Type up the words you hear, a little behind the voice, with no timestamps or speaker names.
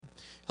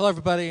Hello,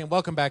 everybody, and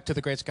welcome back to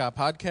the Great Scott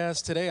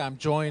Podcast. Today, I'm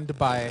joined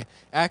by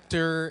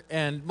actor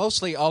and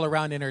mostly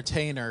all-around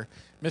entertainer,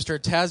 Mr.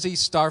 Tazi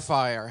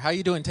Starfire. How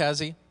you doing,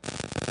 Tazi?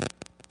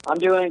 I'm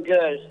doing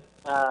good.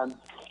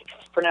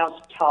 It's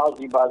pronounced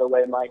Tazi, by the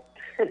way, Mike.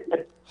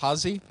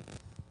 Hazi?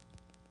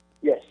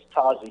 Yes,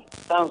 Tazi.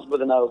 Sounds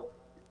with an O.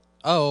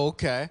 Oh,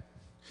 okay.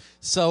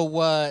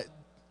 So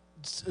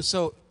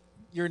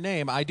your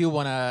name, I do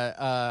want to,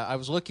 I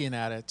was looking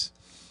at it,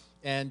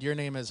 and your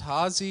name is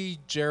Hazi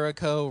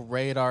Jericho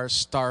Radar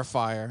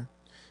Starfire.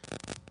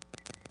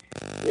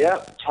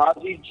 Yep,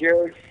 Tazi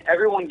Jericho.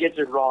 Everyone gets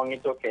it wrong.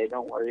 It's okay.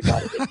 Don't worry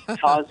about it.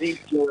 It's Tazi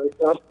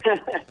Jericho.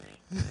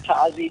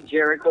 Tazi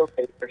Jericho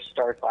Radar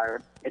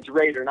Starfire. It's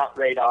Raider, not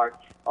Radar.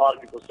 A lot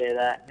of people say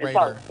that. It's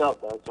how it's spelled,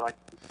 though, so I can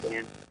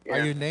understand. Yeah.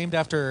 Are you named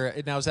after,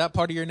 now is that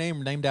part of your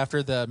name named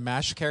after the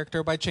MASH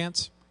character by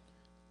chance?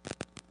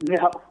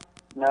 Nope.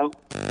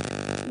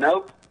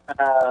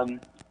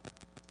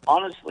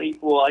 Honestly,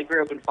 well, I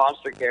grew up in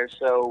foster care,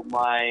 so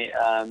my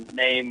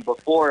name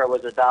before I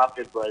was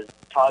adopted was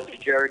Tazi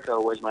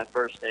Jericho was my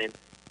first name,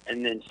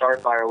 and then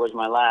Starfire was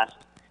my last.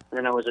 And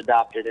then I was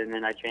adopted, and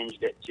then I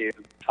changed it to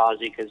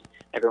Tazi because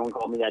everyone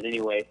called me that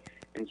anyway.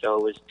 And so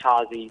it was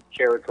Tazi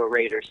Jericho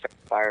Raider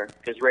Starfire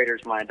because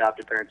Raider's my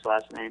adopted parents'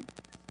 last name.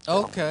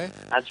 So okay.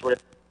 that's what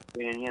it's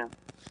yeah.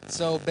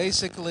 So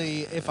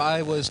basically, if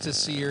I was to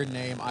see your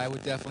name, I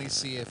would definitely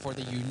see it for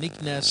the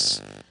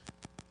uniqueness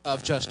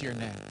of just your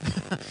name.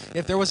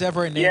 If there was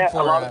ever a name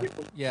for a lot of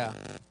people. Yeah.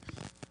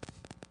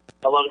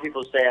 A lot of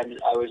people say I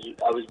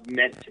was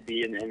meant to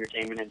be in the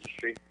entertainment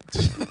industry.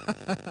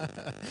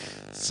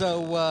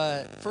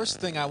 So first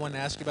thing I want to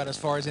ask you about as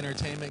far as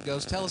entertainment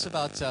goes, tell us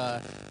about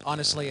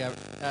Honestly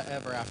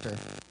Ever After.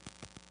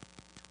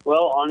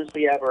 Well,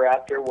 Honestly Ever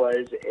After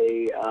was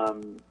a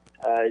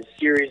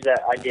series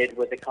that I did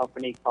with a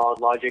company called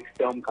Logic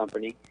Film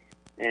Company,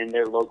 and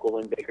they're local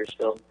in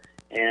Bakersfield.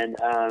 And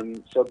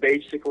so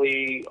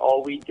basically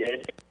all we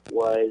did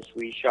was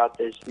we shot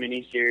this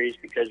mini-series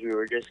because we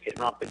were just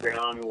getting off the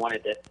ground. We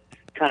wanted to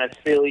kind of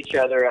fill each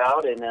other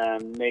out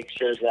and make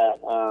sure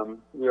that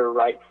we were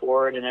right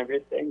for it and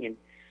everything. And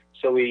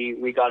so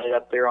we got it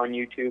up there on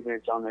YouTube, and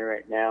it's on there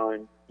right now.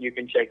 And you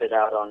can check it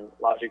out on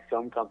Logic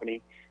Film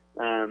Company.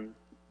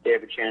 They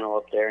have a channel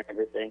up there and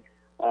everything.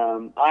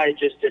 I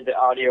just did the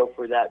audio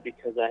for that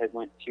because I had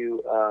went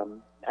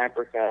to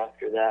Africa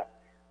after that,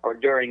 or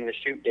during the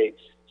shoot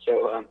dates.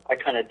 So I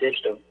kind of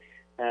ditched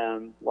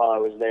them while I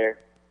was there.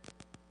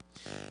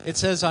 It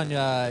says on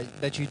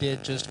that you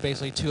did just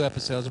basically 2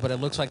 episodes, but it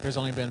looks like there's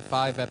only been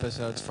 5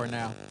 episodes for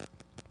now.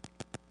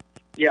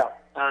 Yeah.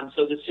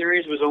 So the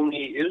series was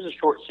a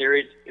short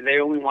series. They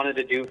only wanted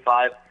to do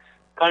 5,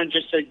 kind of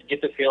just to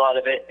get the feel out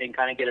of it and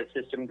kind of get a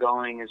system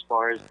going as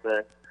far as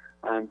the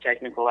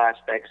technical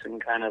aspects and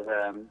kind of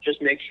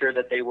just make sure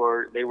that they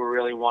were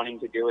really wanting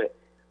to do it.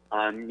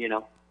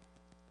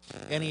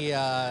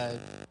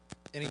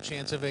 Any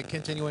chance of it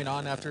continuing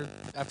on after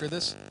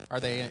this? Are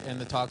they in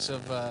the talks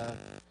of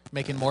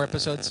making more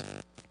episodes?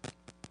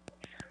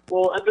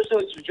 Well,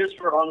 episodes just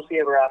for Honestly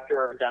Ever After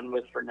are done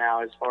with for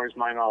now, as far as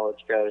my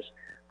knowledge goes.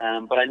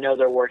 But I know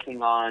they're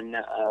working on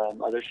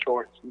other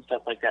shorts and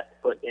stuff like that to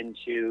put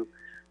into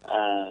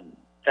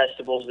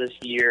festivals this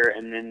year,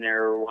 and then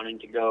they're wanting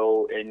to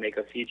go and make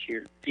a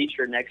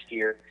feature next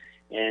year.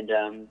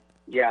 And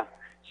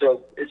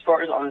so as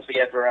far as Honestly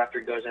Ever After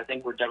goes, I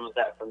think we're done with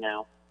that for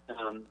now.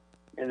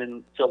 And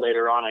then till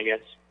later on, I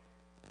guess.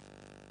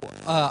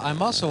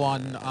 I'm also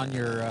on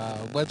your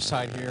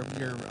website here,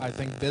 your, I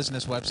think,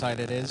 business website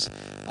it is.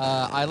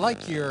 I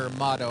like your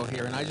motto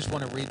here, and I just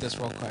want to read this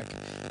real quick.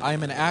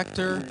 I'm an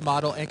actor,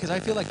 model, and because I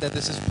feel like that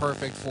this is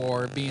perfect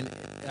for being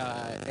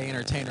an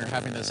entertainer,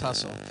 having this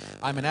hustle.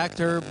 I'm an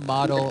actor,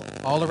 model,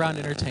 all-around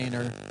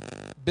entertainer,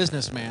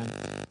 businessman,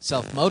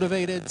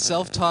 self-motivated,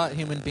 self-taught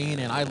human being,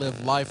 and I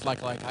live life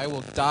like I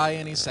will die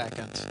any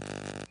second.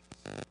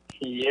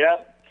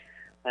 Yep.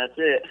 That's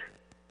it.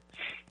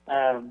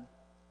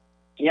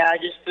 I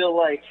just feel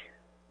like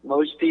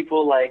most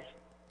people,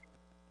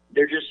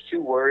 they're just too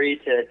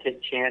worried to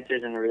take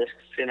chances and risks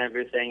and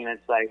everything. And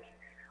it's like,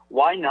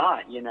 why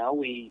not?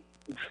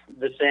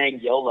 The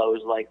saying YOLO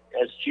is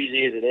as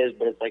cheesy as it is,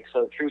 but it's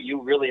so true.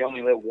 You really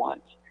only live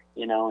once,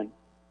 and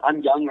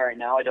I'm young right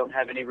now. I don't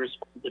have any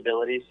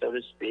responsibilities, so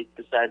to speak,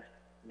 besides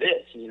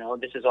this.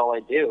 This is all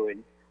I do,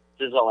 and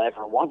this is all I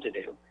ever want to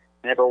do,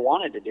 and ever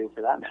wanted to do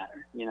for that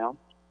matter,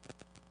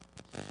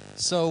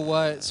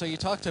 So you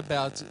talked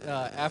about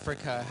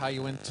Africa, how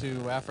you went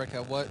to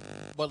Africa. What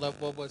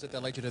was it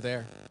that led you to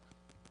there?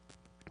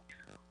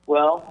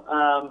 Well,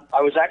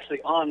 I was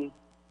actually on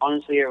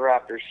Honestly Ever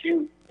After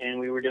shoot, and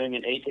we were doing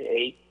an 8 to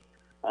 8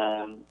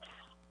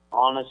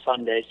 on a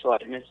Sunday, so I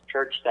missed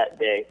church that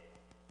day.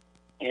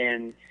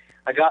 And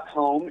I got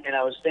home, and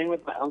I was staying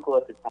with my uncle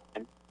at the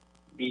time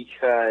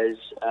because,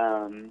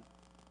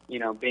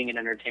 being an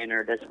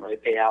entertainer doesn't really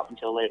pay out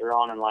until later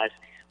on in life.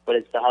 But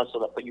it's the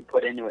hustle that you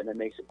put into it that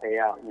makes it pay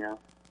out,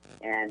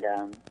 And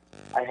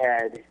I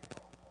had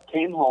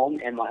came home,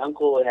 and my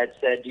uncle had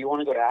said, "Do you want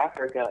to go to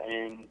Africa?"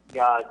 And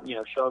God,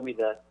 showed me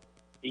the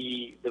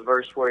the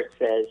verse where it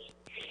says,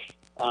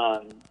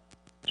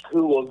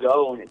 who will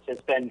go? And it says,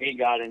 send me,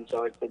 God. And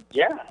so I said,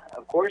 yeah,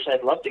 of course,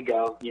 I'd love to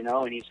go,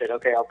 And he said,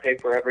 okay, I'll pay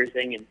for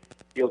everything, and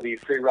you'll be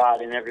free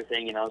ride and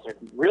everything. And I was like,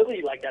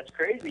 really? Like, that's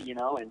crazy,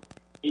 And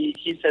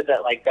he said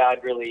that, like, God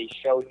really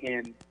showed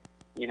him,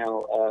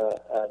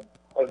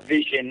 a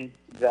vision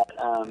that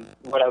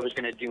what I was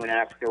going to do in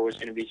Africa was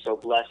going to be so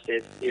blessed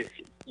if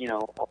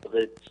all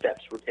the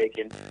steps were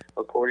taken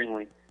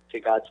accordingly to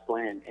God's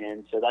plan.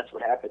 And so that's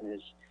what happened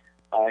is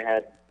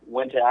I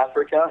went to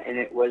Africa, and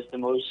it was the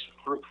most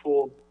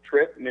fruitful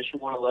trip, Mission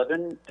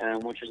 111,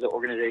 which is the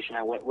organization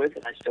I went with,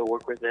 and I still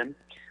work with them.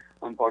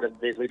 I'm part of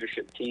the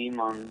leadership team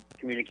on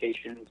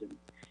communications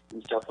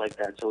and stuff like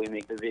that, so we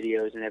make the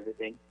videos and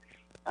everything,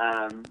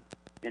 and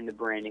the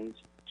branding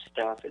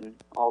stuff and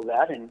all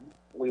that, and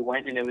we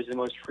went, and it was the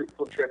most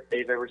fruitful trip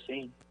they've ever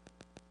seen.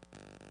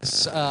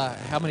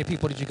 How many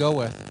people did you go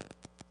with?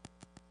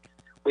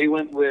 We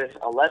went with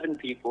 11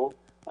 people.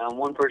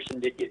 One person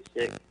did get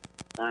sick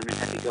and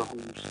had to go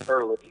home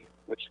early,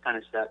 which kind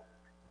of sucked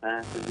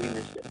because we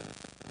missed it.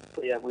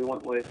 But yeah, we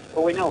went with,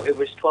 it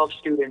was 12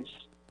 students,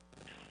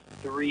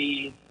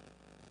 three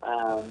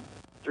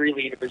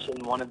leaders,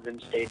 and one of them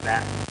stayed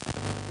back.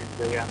 And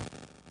so yeah,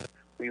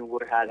 we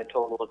would have had a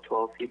total of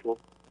 12 people.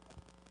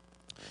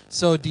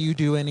 So do you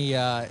do any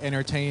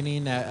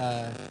entertaining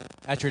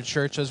at your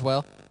church as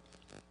well?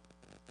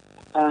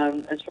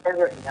 As far as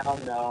right now,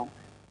 no.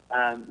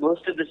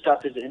 Most of the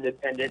stuff is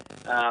independent.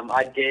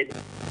 I did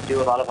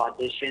do a lot of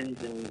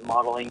auditions and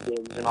modeling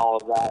gigs and all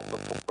of that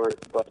before,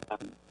 but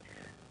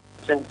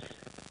since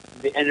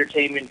the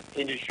entertainment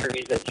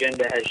industry's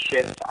agenda has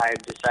shifted,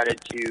 I've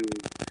decided to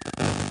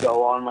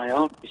go on my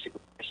own. Basically,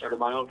 I started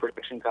my own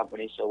production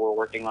company, so we're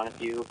working on a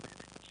few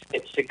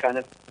skits to kind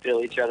of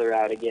fill each other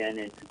out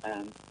again,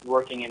 and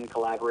working and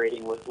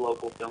collaborating with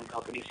local film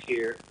companies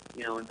here,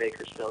 in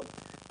Bakersfield.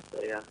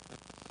 So yeah.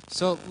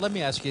 So let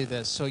me ask you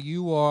this. So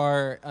you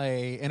are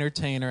a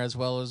entertainer as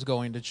well as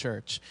going to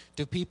church.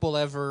 Do people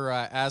ever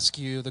ask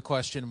you the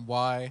question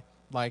why?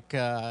 Like,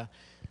 do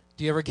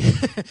you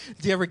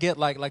ever get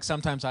like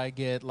sometimes I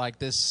get like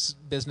this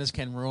business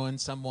can ruin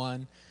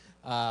someone?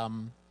 I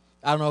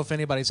don't know if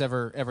anybody's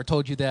ever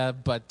told you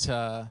that, but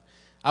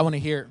I want to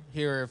hear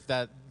if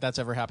that's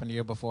ever happened to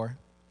you before.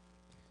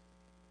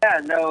 Yeah,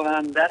 no,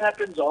 that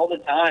happens all the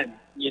time.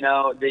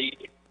 The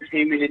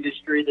entertainment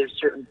industry, there's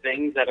certain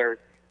things that are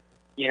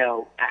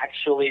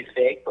actually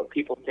fake, but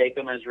people take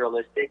them as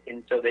realistic.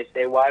 And so they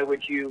say, why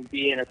would you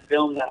be in a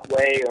film that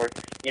way? Or,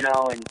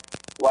 and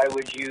why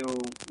would you,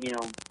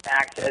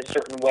 act a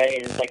certain way?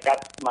 And it's like,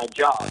 that's my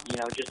job,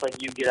 just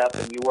like you get up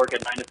and you work a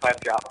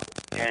 9-to-5 job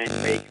and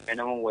make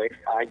minimum wage.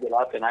 I get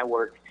up and I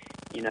work,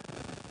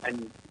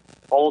 an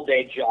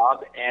all-day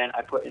job, and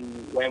I put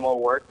in way more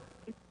work,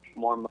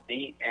 more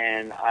money,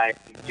 and I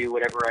do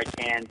whatever I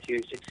can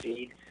to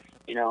succeed.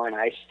 And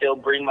I still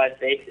bring my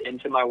faith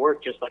into my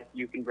work, just like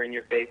you can bring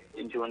your faith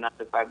into a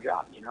 9-to-5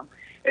 job.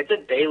 It's a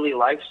daily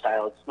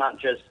lifestyle. It's not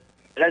just.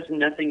 It has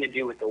nothing to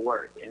do with the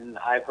work. And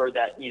I've heard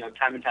that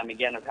time and time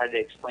again. I've had to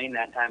explain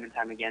that time and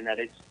time again that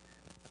it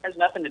has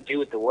nothing to do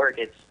with the work.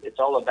 It's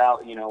all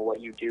about what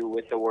you do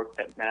with the work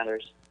that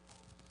matters.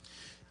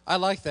 I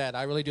like that.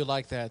 I really do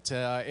like that.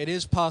 It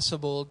is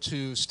possible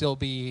to still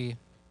be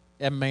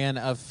a man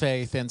of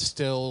faith and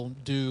still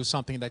do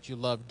something that you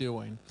love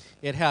doing.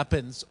 It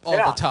happens all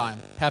the time.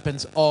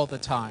 Happens all the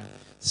time.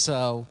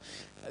 So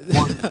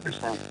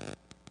 100%.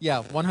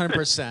 Yeah,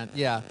 100%.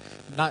 Yeah,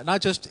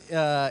 not just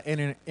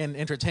in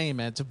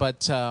entertainment,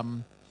 but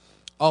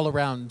all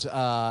around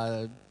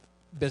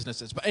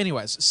businesses. But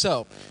anyways,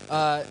 so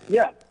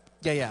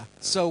yeah.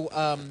 So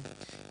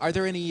are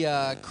there any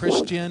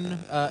Christian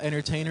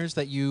entertainers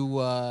that you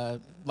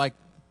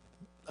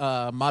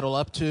model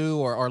up to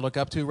or look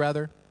up to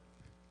rather?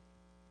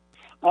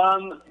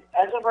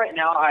 As of right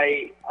now,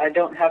 I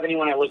don't have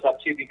anyone I look up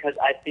to, because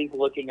I think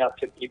looking up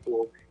to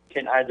people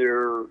can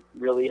either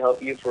really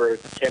help you for a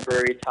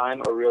temporary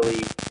time or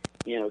really,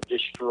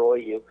 destroy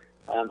you.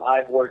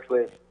 I've worked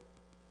with,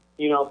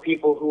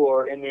 people who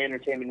are in the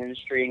entertainment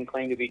industry and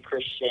claim to be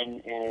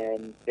Christian,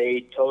 and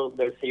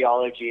their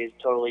theology is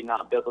totally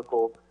not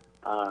biblical.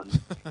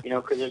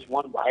 Because there's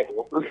one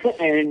Bible,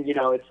 and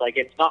it's like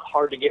it's not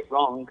hard to get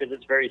wrong because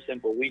it's very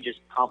simple. We just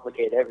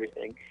complicate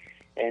everything.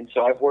 And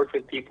so I've worked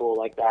with people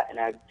like that, and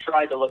I've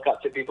tried to look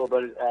up to people,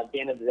 but at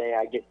the end of the day,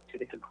 I get to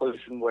the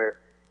conclusion where,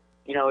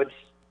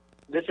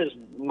 this is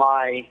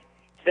my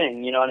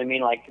thing, you know what I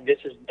mean? Like, this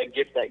is the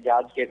gift that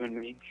God's given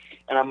me,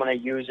 and I'm going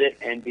to use it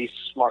and be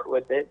smart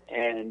with it,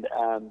 and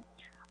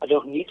I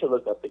don't need to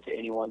look up to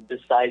anyone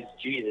besides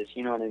Jesus,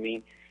 you know what I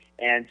mean?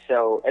 And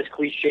so, as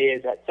cliche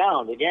as that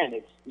sounds, again,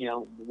 it's,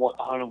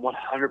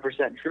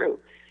 100% true.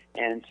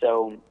 And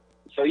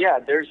so yeah,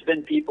 there's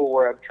been people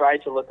where I've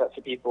tried to look up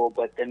to people,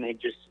 but then they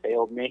just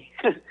failed me.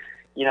 So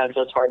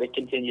it's hard to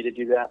continue to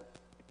do that.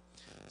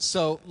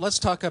 So let's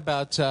talk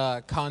about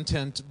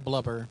content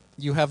blubber.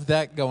 You have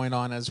that going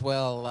on as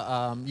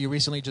well. You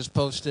recently just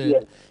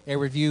posted a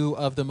review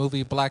of the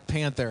movie Black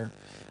Panther.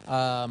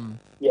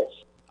 Yes.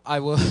 I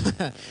will.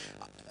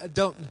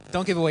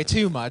 don't give away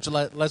too much.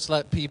 Let's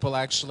let people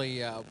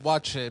actually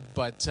watch it.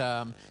 But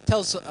tell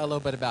us a little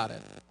bit about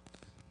it.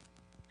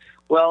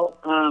 Well,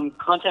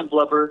 Content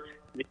Blubber,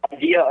 the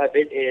idea of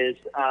it is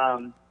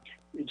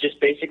just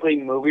basically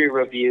movie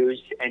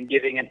reviews and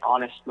giving an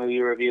honest movie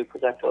review,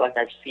 because I feel like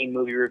I've seen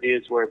movie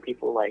reviews where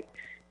people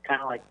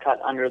kind of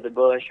cut under the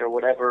bush or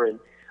whatever, and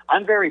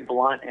I'm very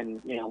blunt,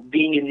 and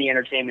being in the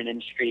entertainment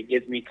industry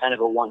gives me kind of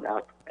a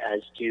one-up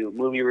as to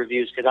movie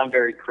reviews, because I'm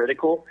very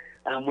critical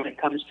when it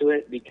comes to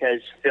it,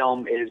 because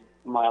film is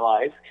my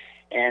life,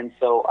 and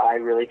so I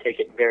really take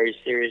it very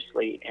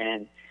seriously.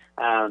 And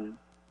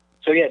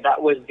so yeah,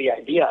 that was the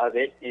idea of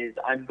it. Is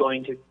I'm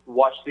going to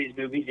watch these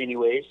movies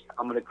anyways.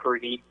 I'm going to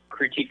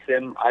critique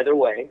them either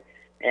way,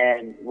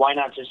 and why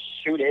not just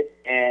shoot it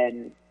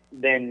and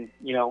then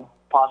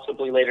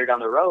possibly later down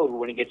the road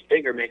when it gets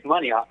bigger make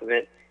money off of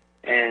it.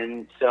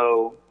 And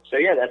so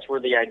yeah, that's where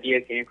the idea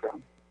came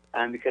from,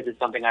 because it's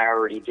something I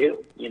already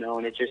do,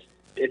 and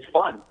it's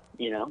fun.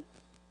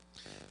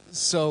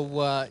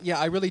 So yeah,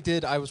 I really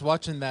did. I was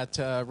watching that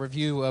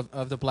review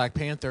of the Black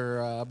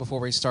Panther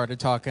before we started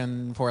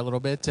talking for a little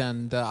bit,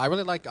 and I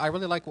really like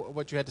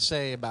what you had to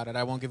say about it.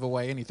 I won't give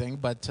away anything,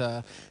 but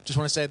just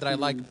want to say that I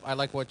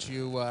like what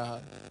you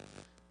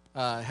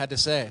had to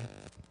say.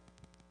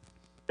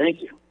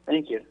 Thank you.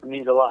 It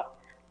means a lot.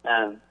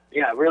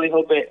 Yeah, I really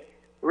hope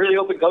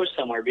it goes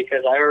somewhere,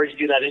 because I already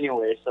do that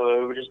anyway.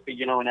 So it would just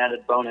be an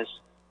added bonus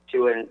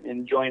to an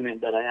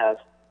enjoyment that I have.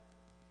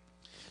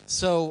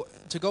 So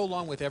to go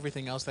along with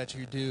everything else that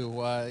you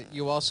do,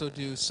 you also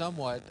do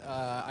somewhat,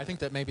 I think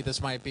that maybe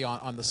this might be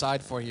on the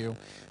side for you,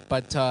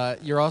 but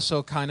you're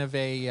also kind of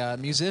a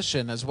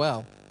musician as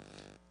well.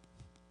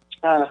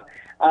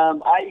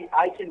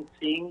 I can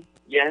sing.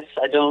 Yes,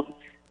 I don't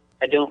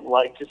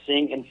like to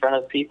sing in front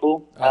of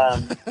people.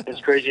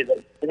 As crazy as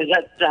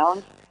that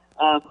sounds.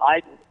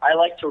 I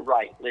like to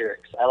write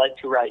lyrics. I like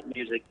to write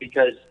music,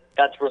 because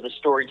that's where the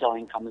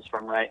storytelling comes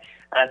from, right?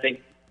 And I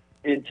think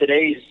in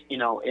today's,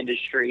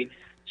 industry,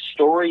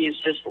 story is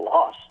just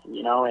lost,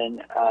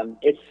 and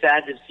it's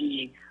sad to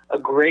see a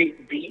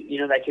great beat,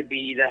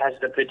 that has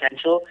the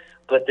potential,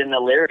 but then the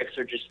lyrics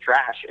are just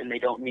trash and they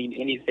don't mean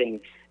anything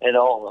at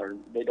all, or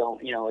they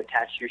don't,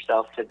 attach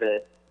yourself to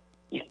the.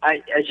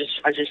 I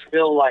just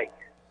feel like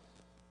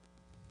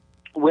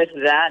with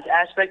that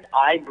aspect,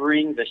 I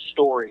bring the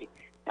story.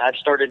 I've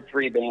started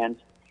 3 bands,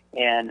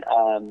 and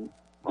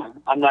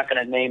I'm not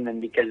going to name them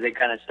because they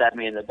kind of stabbed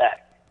me in the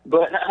back.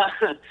 But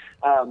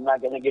I'm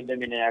not going to give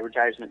them an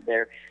advertisement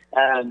there.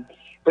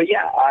 But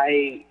yeah,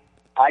 I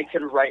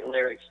can write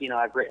lyrics.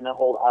 I've written a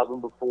whole album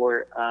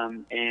before,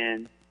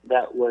 and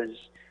that was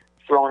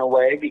thrown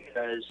away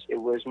because it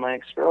was my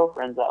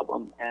ex-girlfriend's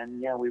album,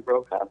 and yeah, we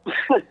broke up.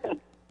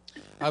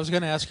 I was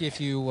going to ask you if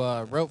you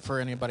wrote for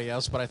anybody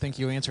else, but I think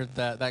you answered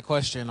that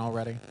question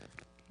already.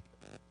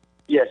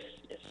 Yes.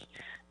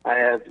 I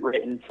have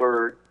written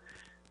for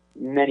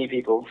many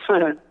people.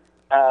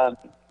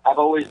 I've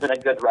always been a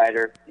good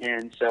writer,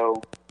 and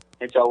so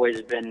it's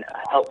always been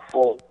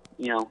helpful,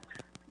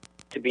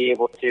 to be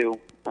able to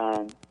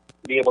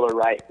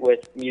write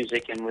with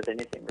music and with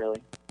anything,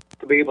 really,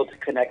 to be able to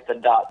connect the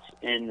dots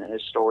in a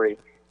story.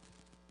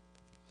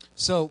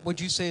 So would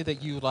you say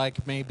that you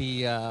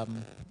maybe, I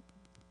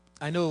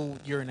know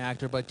you're an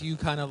actor, but do you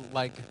kind of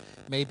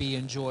maybe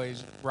enjoy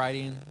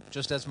writing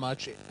just as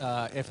much,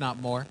 if not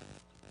more?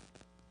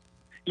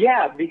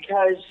 Yeah,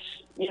 because,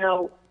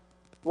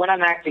 when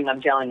I'm acting,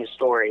 I'm telling a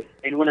story.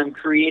 And when I'm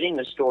creating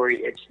a story,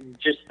 it's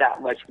just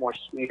that much more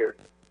sweeter.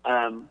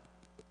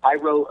 I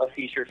wrote a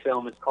feature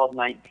film. It's called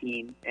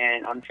 19,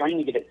 and I'm trying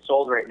to get it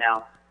sold right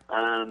now,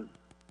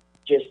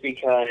 just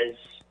because,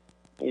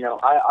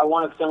 I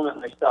want to film it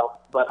myself,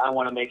 but I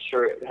want to make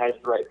sure it has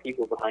the right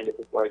people behind it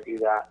before I do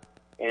that.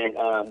 And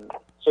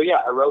so, yeah,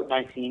 I wrote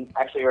 19.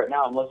 Actually, right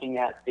now I'm looking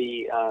at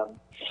the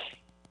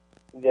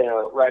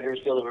Writers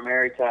Guild of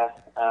America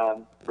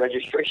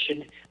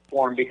registration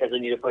form, because I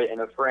need to put it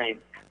in a frame.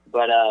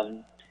 But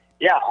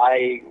yeah,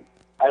 I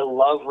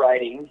love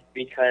writing,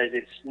 because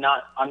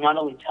I'm not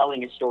only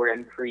telling a story,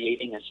 I'm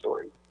creating a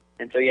story.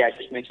 And so yeah, it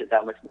just makes it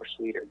that much more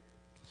sweeter.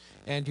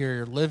 And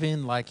you're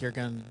living like you're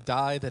going to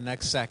die the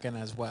next second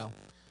as well.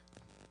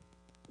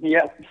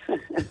 Yeah.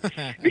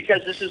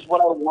 Because this is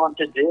what I want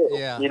to do.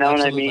 Yeah, you know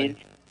absolutely.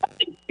 what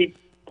I mean?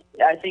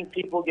 I think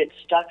people get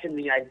stuck in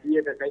the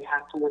idea that they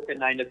have to work a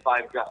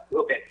 9-to-5 job.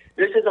 Okay,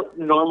 this is a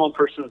normal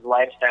person's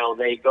lifestyle.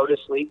 They go to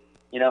sleep,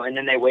 and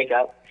then they wake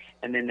up,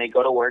 and then they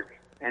go to work,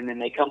 and then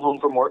they come home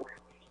from work,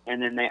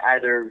 and then they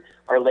either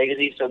are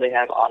lazy so they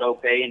have auto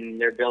pay and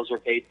their bills are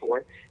paid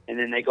for, and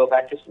then they go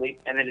back to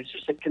sleep, and then it's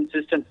just a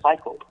consistent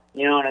cycle.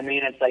 You know what I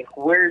mean? It's like,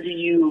 where do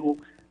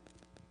you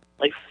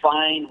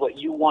find what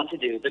you want to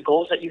do, the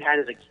goals that you had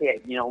as a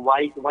kid?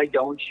 Why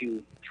don't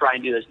you try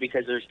and do this?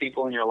 Because there's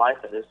people in your life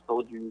that have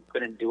told you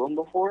couldn't do them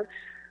before.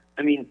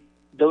 I mean,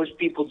 those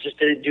people just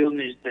didn't do them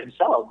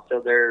themselves,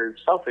 so they're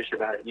selfish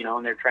about it,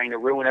 and they're trying to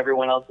ruin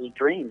everyone else's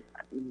dreams.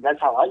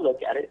 That's how I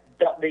look at it.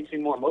 That makes me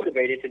more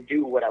motivated to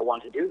do what I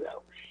want to do,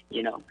 though,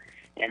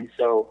 And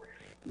so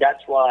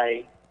that's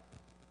why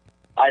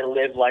I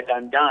live like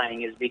I'm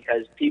dying is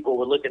because people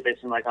would look at this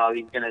and like, oh,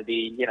 he's going to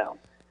be,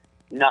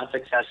 not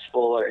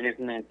successful or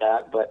anything like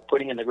that. But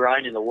putting in the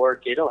grind and the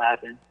work, it'll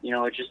happen.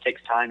 It just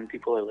takes time, and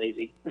people are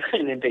lazy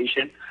and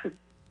impatient.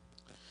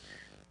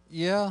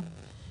 Yeah.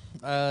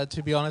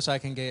 To be honest, I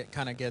can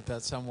kind of get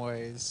that some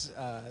ways.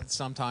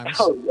 Sometimes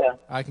Oh yeah,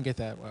 I can get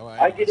that way.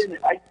 I get in.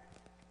 I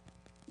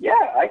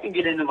can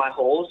get into my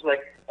holes.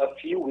 Like a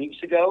few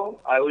weeks ago,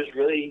 I was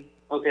really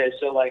okay.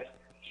 So like,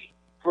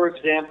 for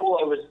example,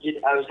 I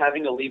was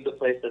having to leave the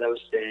place that I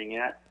was staying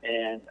at,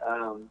 and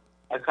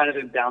I've kind of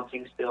been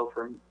bouncing still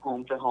from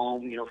home to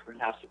home, from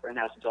house to friend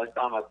house until I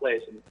found my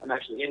place, and I'm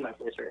actually in my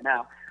place right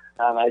now.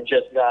 I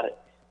just got it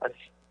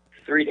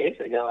 3 days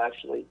ago,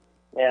 actually,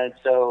 and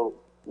so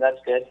that's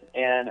good.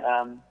 And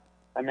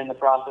I'm in the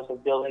process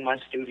of building my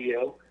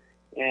studio,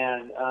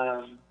 and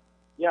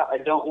yeah, I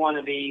don't want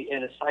to be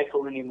in a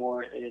cycle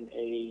anymore, in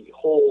a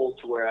hole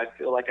to where I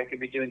feel like I could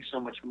be doing so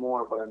much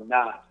more, but I'm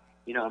not.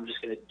 I'm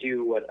just going to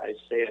do what I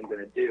say I'm going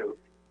to do,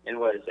 and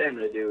what I say I'm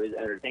going to do is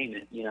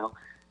entertainment.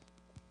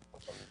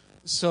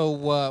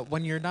 So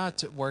when you're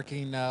not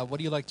working, what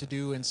do you like to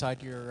do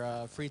inside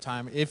your free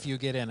time, if you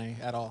get any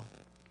at all?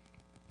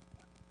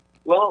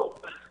 Well,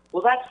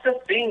 that's the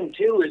thing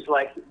too. Is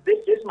like this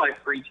is my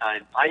free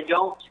time. I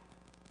don't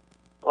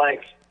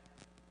like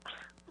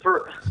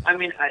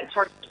it's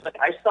hard. Like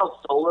I sell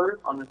solar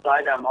on the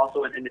side. I'm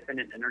also an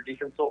independent energy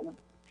consultant,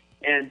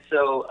 and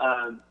so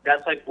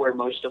that's like where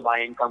most of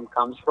my income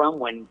comes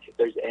from, if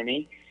there's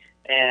any.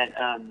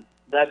 And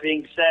that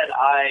being said,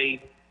 I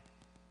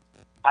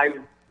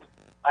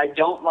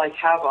don't like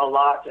have a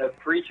lot of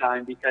free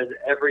time because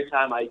every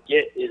time I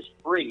get is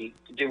free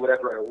to do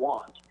whatever I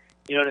want.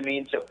 You know what I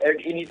mean? So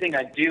anything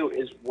I do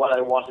is what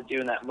I want to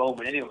do in that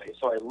moment anyway.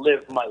 So I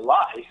live my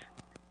life,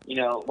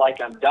 like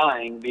I'm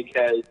dying,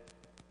 because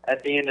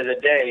at the end of the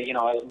day,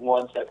 I'm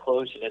one step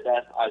closer to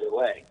death either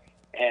way.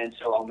 And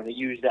so I'm going to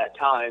use that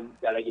time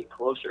that I get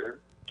closer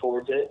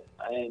towards it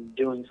and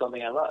doing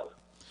something I love.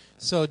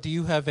 So do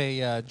you have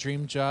a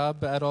dream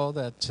job at all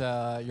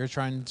that you're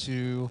trying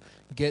to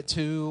get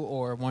to,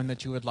 or one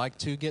that you would like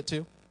to get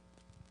to?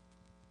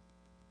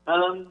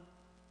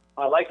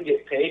 I like to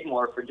get paid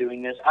more for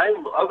doing this. I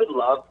would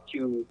love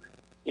to,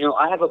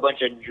 I have a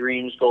bunch of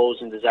dreams,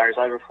 goals, and desires.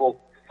 I have a full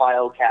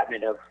file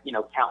cabinet of,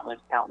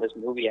 countless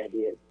movie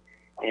ideas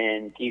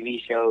and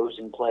TV shows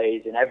and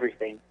plays and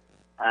everything.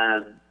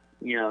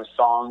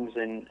 Songs,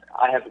 and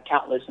I have a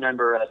countless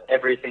number of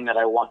everything that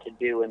I want to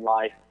do in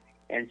life.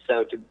 And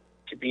so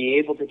to be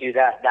able to do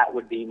that, that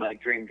would be my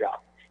dream job,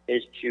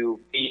 is to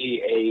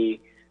be a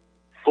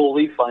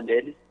fully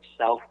funded,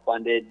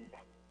 self-funded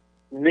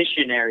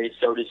missionary,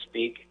 so to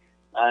speak,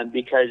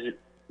 because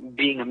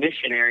being a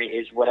missionary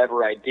is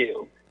whatever I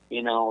do.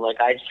 Like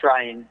I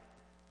try and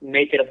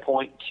make it a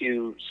point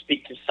to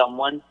speak to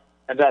someone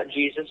about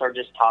Jesus or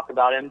just talk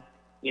about him,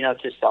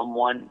 to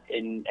someone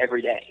in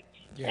every day.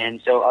 Yeah.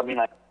 And so,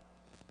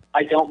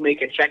 I don't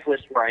make a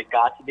checklist where I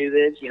got to do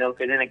this, because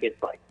then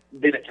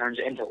then it turns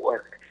into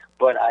work.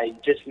 But I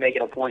just make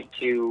it a point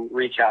to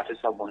reach out to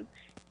someone,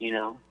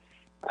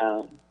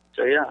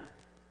 so yeah.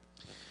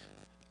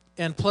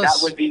 And plus,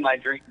 that would be my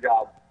dream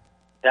job.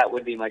 That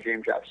would be my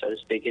dream job, so to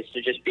speak, is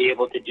to just be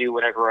able to do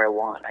whatever I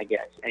want, I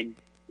guess, and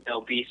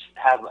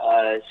have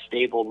a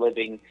stable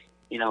living,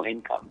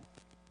 income.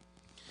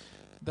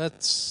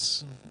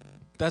 That's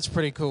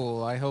pretty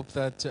cool. I hope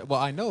that. Well,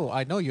 I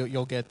know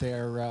you'll get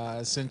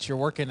there since you're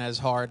working as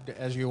hard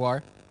as you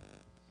are.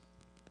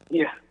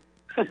 Yeah,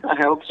 I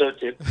hope so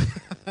too.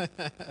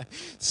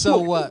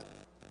 So,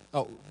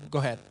 oh, go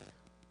ahead.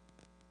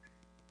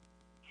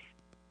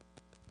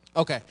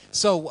 Okay,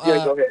 so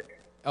yeah, go ahead.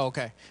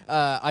 Okay,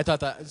 I thought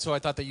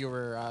that you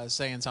were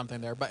saying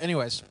something there, but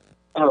anyways.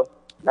 Oh,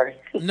 sorry.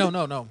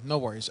 No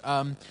worries.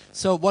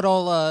 So what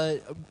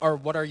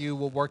what are you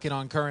working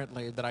on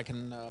currently that I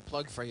can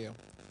plug for you?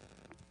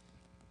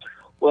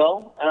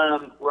 Well,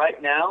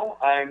 right now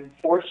I'm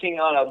working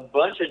on a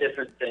bunch of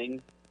different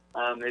things.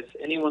 If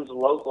anyone's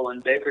local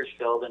in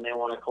Bakersfield and they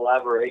want to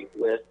collaborate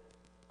with,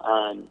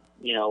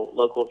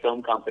 local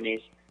film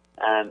companies,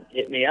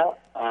 hit me up.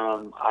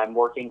 I'm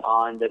working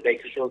on the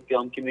Bakersfield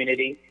film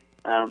community.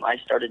 I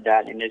started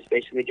that, and it's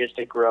basically just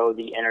to grow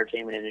the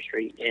entertainment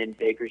industry in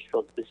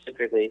Bakersfield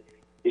specifically,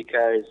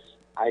 because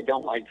I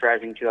don't like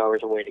driving 2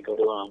 hours away to go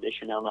to an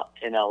audition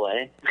in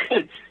LA.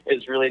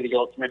 It's really the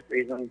ultimate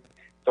reason.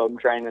 So I'm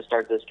trying to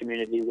start this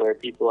community where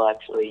people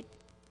actually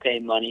pay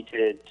money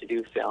to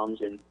do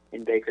films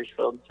in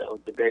Bakersfield.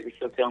 So the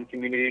Bakersfield film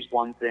community is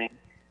one thing.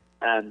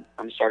 I'm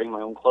starting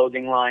my own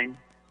clothing line.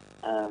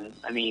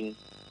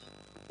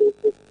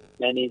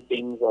 Many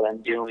things that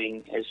I'm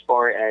doing as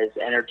far as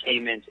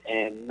entertainment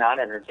and not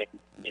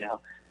entertainment.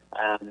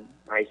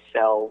 I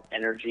sell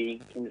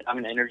energy. I'm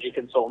an energy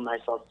consultant. I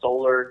sell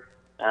solar.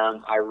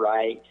 I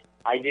write.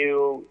 I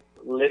do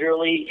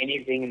literally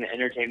anything in the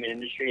entertainment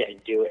industry. I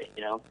do it.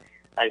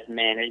 I've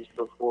managed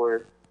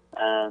before.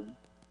 I'm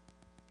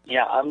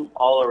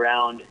all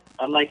around.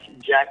 I'm like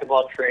jack of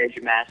all trades,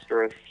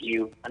 master of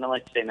few. I don't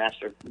like to say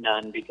master of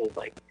none because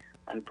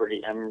I'm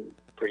pretty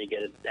pretty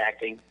good at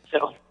acting.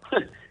 So.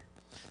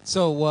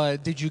 So,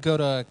 did you go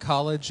to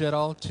college at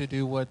all to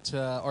do what,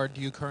 or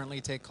do you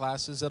currently take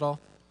classes at all?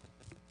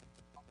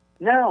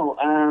 No,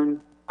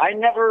 I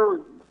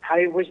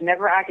was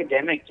never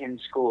academic in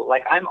school.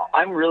 Like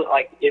I'm really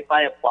like if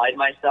I applied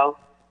myself,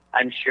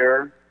 I'm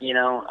sure.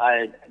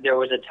 There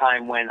was a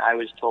time when I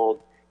was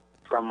told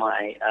from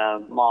my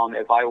mom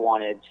if I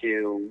wanted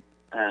to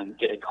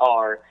get a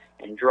car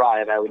and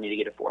drive, I would need to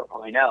get a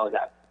 4.0.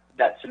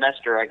 That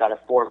semester, I got a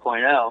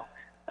 4.0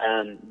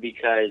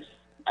 because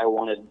I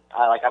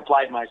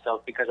applied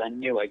myself because I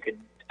knew I could.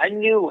 I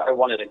knew I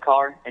wanted a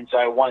car, and so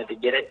I wanted to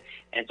get it,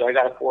 and so I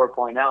got a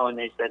 4.0. And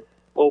they said,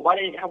 "Well, why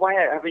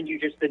haven't you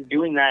just been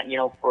doing that,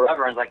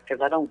 forever?" I was like,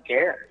 "Because I don't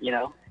care,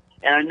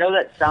 And I know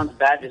that sounds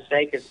bad to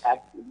say, because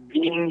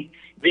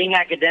being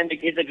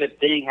academic is a good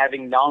thing.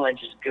 Having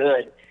knowledge is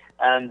good,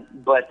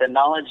 but the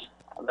knowledge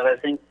that I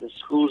think the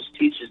schools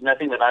teach is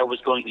nothing that I was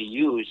going to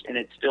use, and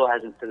it still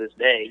hasn't to this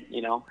day.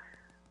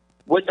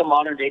 With the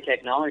modern day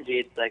technology,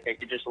 it's like I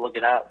could just look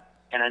it up.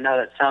 And I know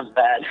that sounds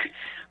bad,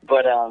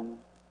 but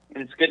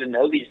it's good to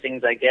know these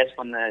things, I guess,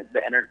 when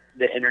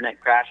the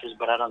internet crashes.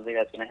 But I don't think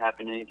that's going to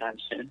happen anytime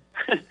soon.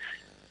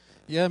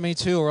 Yeah, me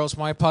too. Or else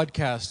my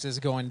podcast is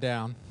going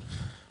down.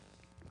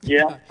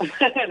 Yeah,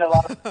 and a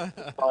lot of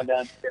people going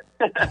down too.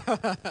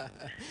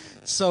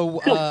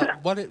 So,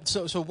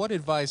 what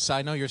advice?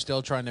 I know you're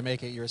still trying to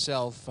make it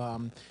yourself,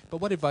 but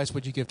what advice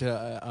would you give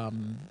to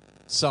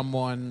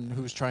someone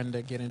who's trying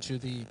to get into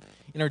the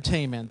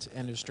entertainment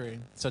industry,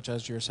 such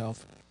as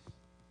yourself?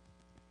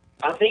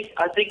 I think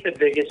the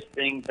biggest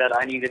thing that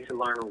I needed to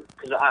learn,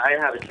 because I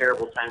have a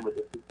terrible time with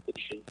it, is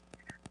patience.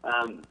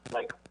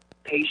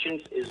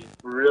 Patience is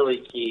really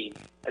key,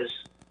 as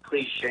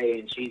cliche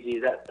and cheesy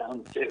as that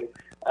sounds too.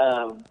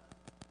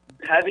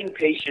 Having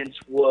patience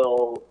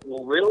will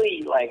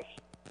really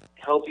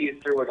help you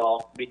through it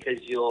all,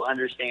 because you'll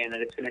understand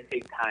that it's going to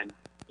take time.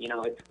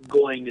 It's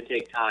going to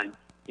take time.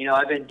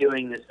 I've been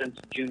doing this since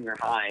junior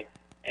high,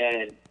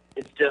 and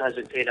it still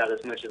hasn't paid out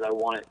as much as I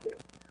want it to.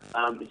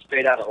 It's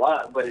paid out a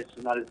lot, but it's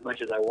not as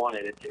much as I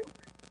wanted it to.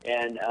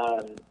 And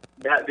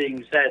that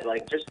being said,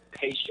 just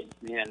patience,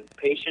 man.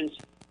 Patience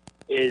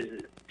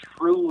is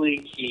truly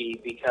key,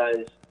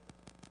 because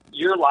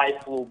your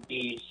life will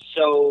be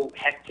so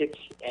hectic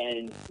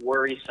and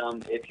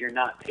worrisome if you're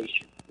not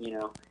patient,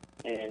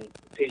 And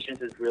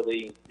patience is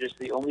really just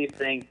the only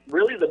thing,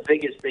 really the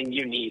biggest thing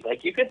you need.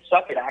 You could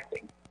suck at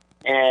acting,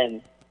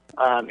 and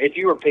if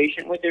you were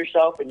patient with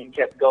yourself and you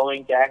kept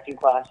going to acting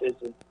classes,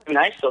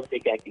 I still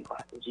take acting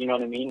classes, you know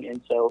what I mean?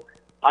 And so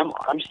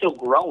I'm still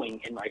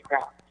growing in my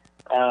craft.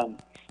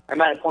 I'm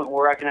at a point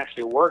where I can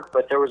actually work,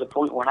 but there was a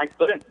point when I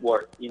couldn't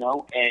work,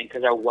 and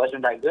because I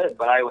wasn't that good.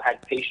 But I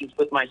had patience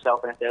with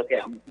myself, and I said,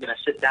 okay, I'm going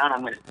to sit down, I'm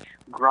going to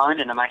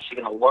grunt, and I'm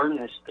actually going to learn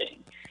this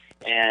thing.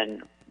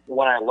 And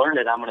when I learn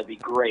it, I'm going to be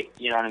great,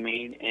 you know what I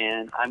mean?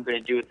 And I'm going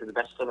to do it to the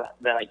best of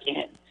that I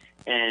can,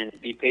 and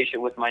be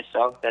patient with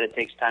myself that it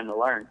takes time to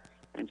learn.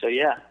 And so,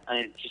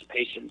 just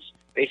patience.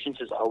 Patience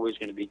is always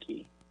going to be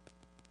key.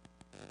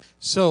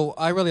 So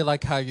I really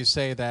like how you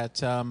say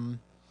that.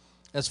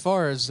 As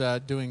far as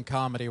doing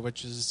comedy,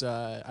 which is,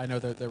 I know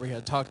that we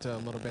had talked a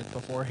little bit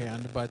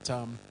beforehand, but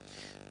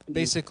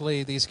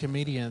basically these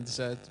comedians,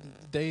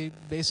 they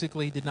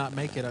basically did not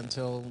make it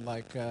until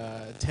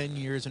 10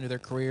 years into their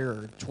career,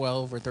 or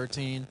 12 or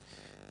 13.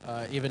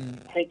 Heck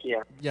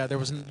yeah. Yeah, there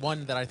was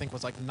one that I think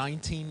was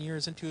 19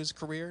 years into his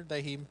career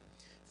that he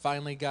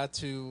finally got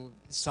to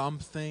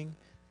something.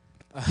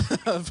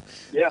 It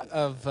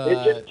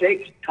just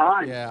takes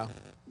time. Yeah.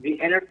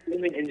 The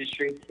entertainment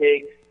industry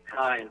takes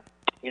time.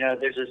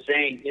 There's a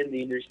saying in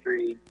the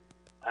industry,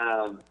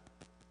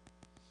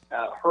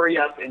 hurry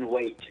up and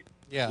wait.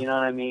 Yeah. You know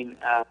what I mean?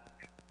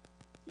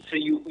 So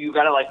you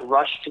got to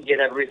rush to get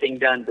everything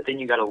done, but then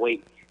you got to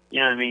wait.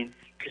 You know what I mean?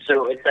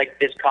 So it's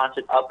this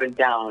constant up and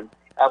down,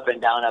 up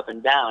and down, up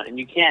and down. And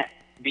you can't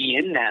be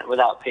in that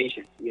without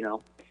patience,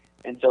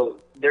 And so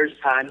there's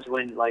times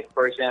when,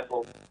 for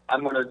example,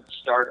 I'm going to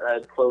start a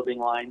clothing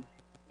line,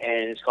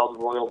 and it's called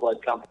Royal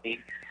Blood Company.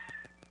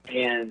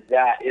 And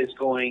that is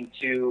going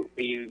to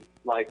be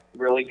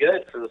really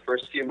good for the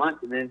first few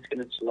months, and then it's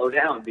going to slow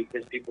down,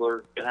 because people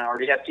are going to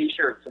already have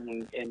T-shirts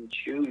and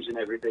shoes and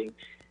everything.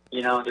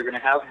 They're going to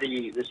have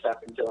the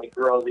stuff until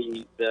grow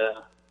the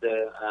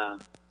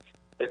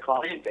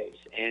client base,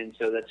 and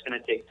so that's going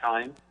to take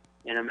time,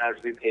 and I'm going to have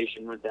to be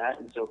patient with that.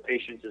 And so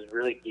patience is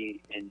really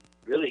key in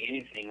really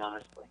anything,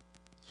 honestly.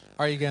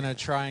 Are you going to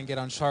try and get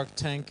on Shark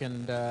Tank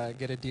and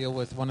get a deal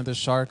with one of the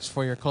sharks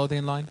for your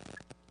clothing line?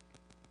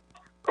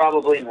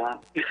 Probably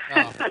not.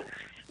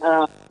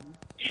 Oh.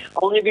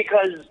 Only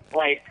because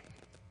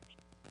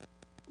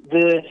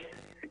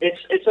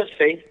it's a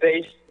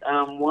faith-based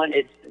one.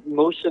 It's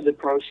most of the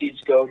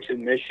proceeds go to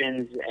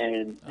missions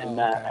and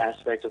that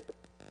aspect of it.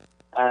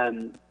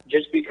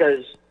 Just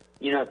because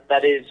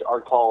that is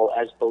our call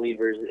as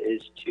believers,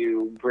 is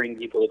to bring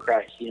people to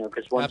Christ.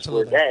 Because once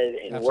Absolutely. we're dead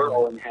and we're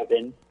all in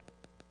heaven.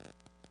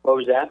 What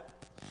was that?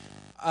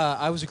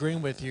 I was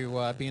agreeing with you,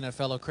 being a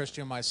fellow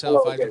Christian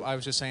myself. Oh, okay. I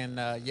was just saying,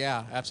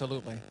 yeah,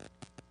 absolutely.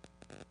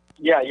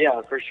 Yeah,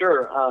 yeah, for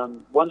sure.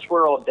 Once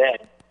we're all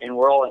dead and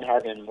we're all in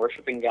heaven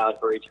worshiping God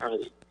for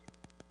eternity,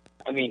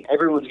 I mean,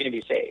 everyone's going to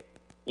be saved,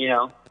 you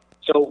know?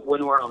 So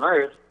when we're on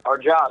earth, our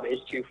job is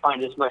to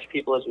find as much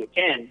people as we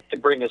can to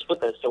bring us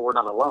with us so we're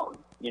not alone.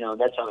 You know,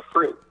 that's our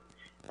fruit.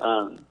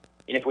 And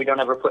if we don't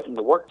ever put in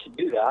the work to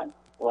do that,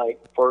 like,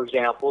 for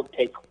example,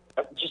 take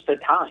just the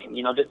time,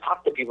 you know, to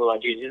talk to people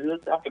about Jesus. It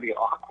doesn't have to be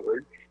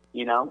awkward,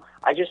 you know?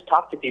 I just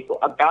talk to people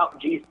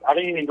about Jesus. I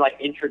don't even, like,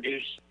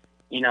 introduce,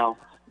 you know,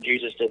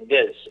 Jesus did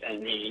this,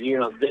 and, you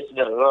know, this, and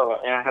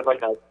I have,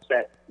 like, a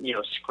set, you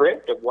know,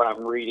 script of what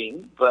I'm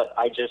reading, but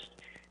I just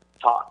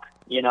talk,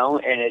 you know,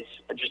 and it's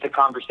just a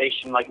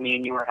conversation like me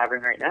and you are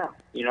having right now.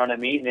 You know what I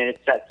mean? And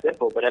it's that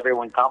simple, but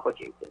everyone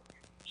complicates it.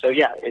 So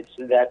yeah,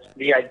 that's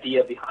the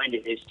idea behind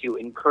it, is to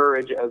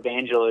encourage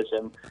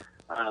evangelism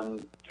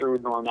through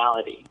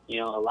normality, you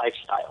know, a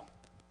lifestyle.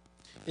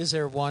 Is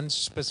there one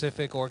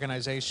specific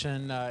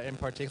organization in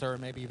particular, or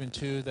maybe even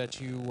two,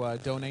 that you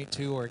donate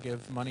to or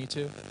give money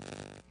to?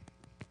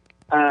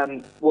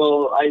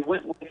 Well, I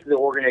went with the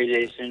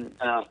organization,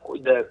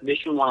 the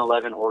Mission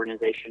 111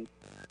 organization.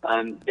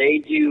 They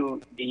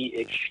do the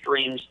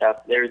extreme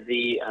stuff. They're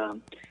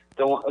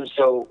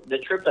so the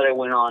trip that I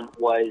went on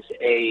was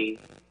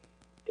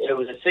it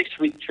was a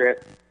 6-week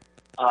trip.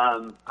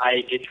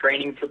 I did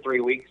training for 3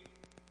 weeks.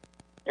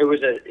 It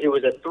was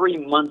a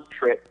 3-month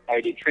trip.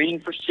 I did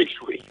training for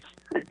 6 weeks,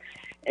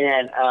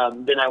 and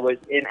then I was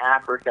in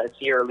Africa,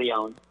 Sierra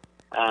Leone,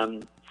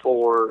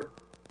 for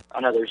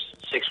another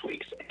 6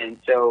 weeks. And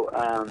so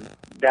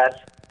that's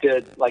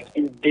the, like,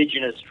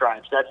 indigenous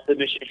tribes. That's the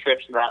mission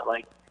trips that,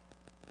 like,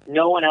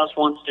 no one else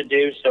wants to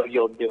do, so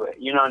you'll do it.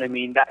 You know what I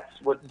mean?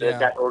 That's what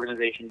that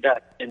organization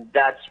does, and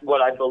that's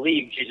what I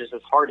believe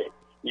Jesus' heart is.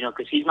 You know,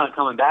 because he's not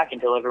coming back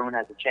until everyone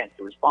has a chance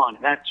to respond,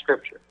 and that's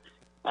scripture.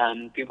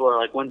 People are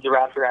like, when's the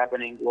rapture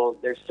happening? Well,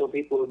 there's still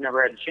people who've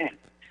never had a chance.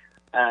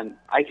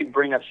 I could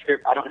bring up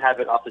script. I don't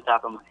have it off the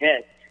top of my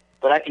head,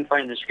 but I can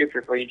find the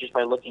scripture for you just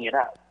by looking it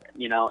up.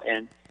 You know,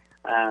 and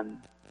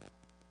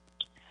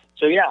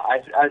so yeah,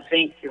 I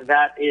think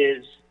that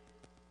is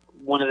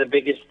one of the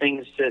biggest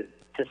things to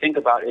think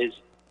about, is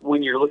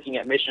when you're looking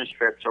at mission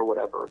trips or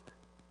whatever.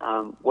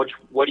 What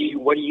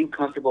are you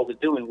comfortable with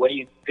doing? What do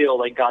you feel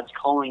like God's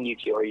calling you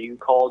to? Are you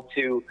called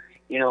to,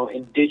 you know,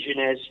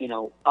 indigenous, you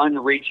know,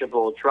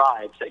 unreachable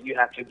tribes that you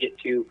have to get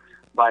to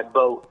by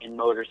boat and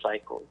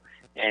motorcycle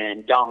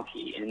and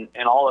donkey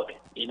and all of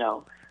it? You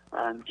know,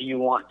 do you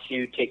want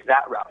to take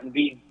that route and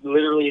be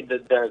literally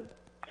the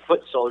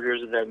foot soldiers,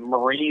 the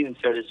Marines,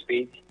 so to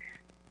speak,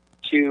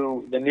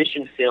 to the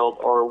mission field,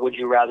 or would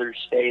you rather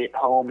stay at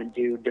home and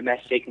do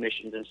domestic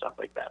missions and stuff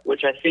like that?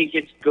 Which I think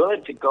it's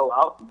good to go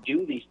out and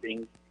do these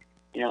things,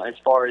 you know, as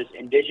far as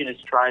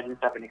indigenous tribes and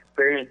stuff, and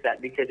experience that,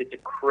 because it's a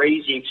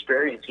crazy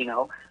experience, you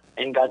know,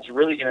 and God's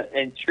really going to,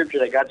 in scripture,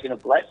 that God's going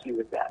to bless you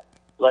with that.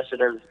 Blessed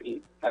are the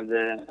feet of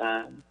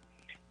the,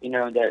 you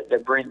know,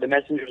 that bring the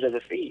messengers of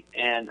the feet,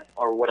 and,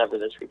 or whatever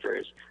the scripture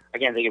is. I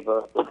can't think of it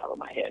off the top of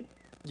my head.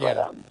 Yeah.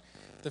 But,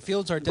 the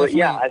fields are definitely. But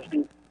yeah, I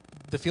think.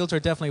 The fields are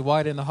definitely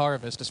wide in the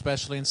harvest,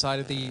 especially inside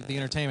of the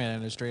entertainment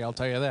industry, I'll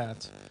tell you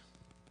that.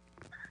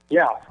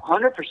 Yeah,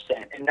 100%.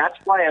 And that's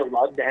why I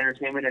love the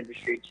entertainment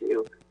industry,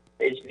 too,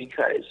 is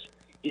because,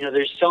 you know,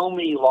 there's so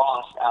many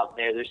lost out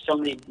there. There's so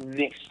many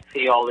mixed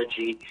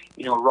theology,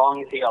 you know,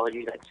 wrong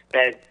theology that's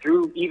fed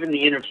through even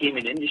the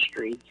entertainment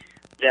industry,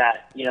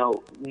 that, you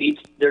know,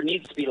 there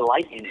needs to be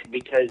light in it,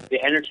 because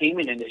the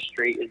entertainment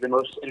industry is the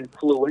most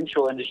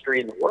influential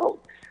industry in the world.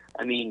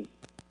 I mean,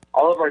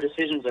 all of our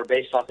decisions are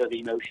based off of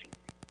emotion.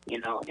 You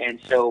know, and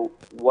so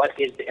what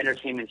is the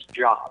entertainment's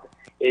job?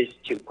 Is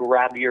to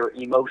grab your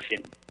emotion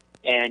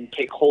and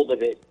take hold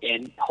of it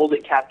and hold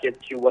it captive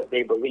to what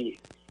they believe.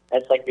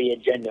 That's like the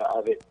agenda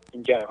of it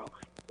in general.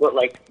 But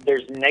like,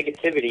 there's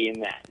negativity in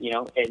that, you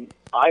know, and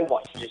I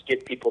want to just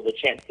give people the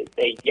chance to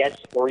say yes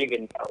or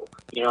even no.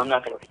 You know, I'm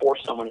not going to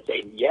force someone to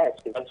say yes,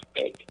 because that's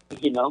fake,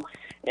 you know.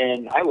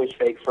 And I was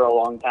fake for a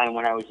long time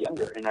when I was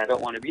younger, and I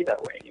don't want to be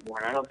that way anymore.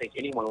 And I don't think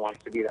anyone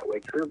wants to be that way,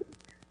 truly.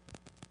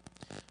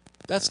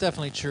 That's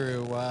definitely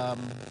true.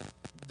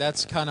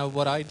 That's kind of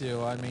what I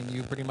do. I mean,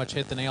 you pretty much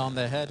hit the nail on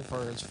the head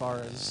for as far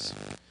as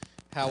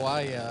how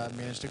I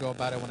manage to go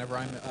about it whenever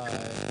I'm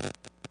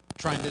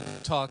trying to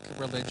talk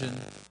religion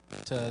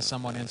to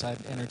someone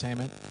inside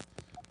entertainment.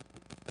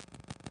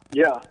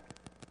 Yeah,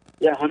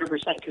 100%.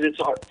 Because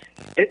it's hard.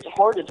 It's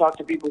hard to talk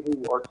to people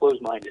who are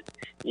closed-minded,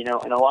 you know.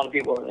 And a lot of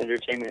people in the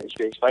entertainment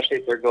industry, especially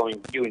if they're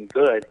doing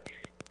good,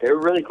 they're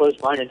really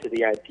closed-minded to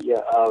the idea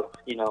of,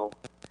 you know,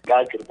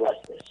 God could bless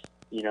this.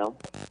 You know?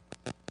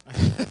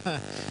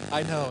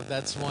 I know,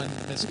 that's one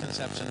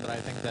misconception that I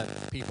think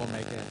that people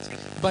make it.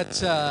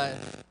 But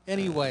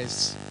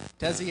anyways,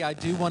 Tazi, I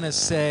do want to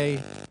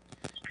say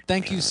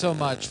thank you so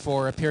much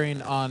for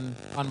appearing on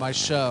my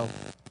show.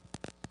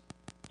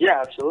 Yeah,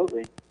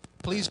 absolutely.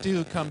 Please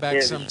do come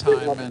back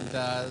sometime and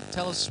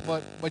tell us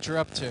what you're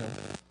up to.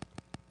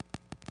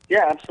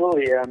 Yeah,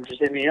 absolutely. Just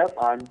hit me up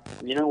on,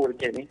 you know where to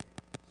get me.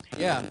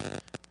 Yeah.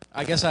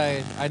 I guess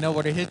I know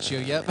where to hit you.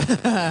 Yep.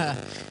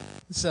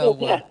 Oh, so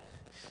yeah.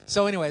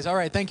 so anyways, all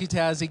right. Thank you,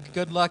 Tazi.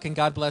 Good luck and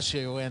God bless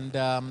you, and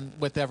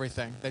with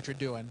everything that you're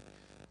doing.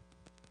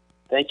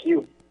 Thank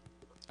you.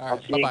 All I'll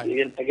right. see Bye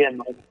you bye. again,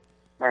 Mike.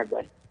 All right,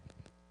 bye.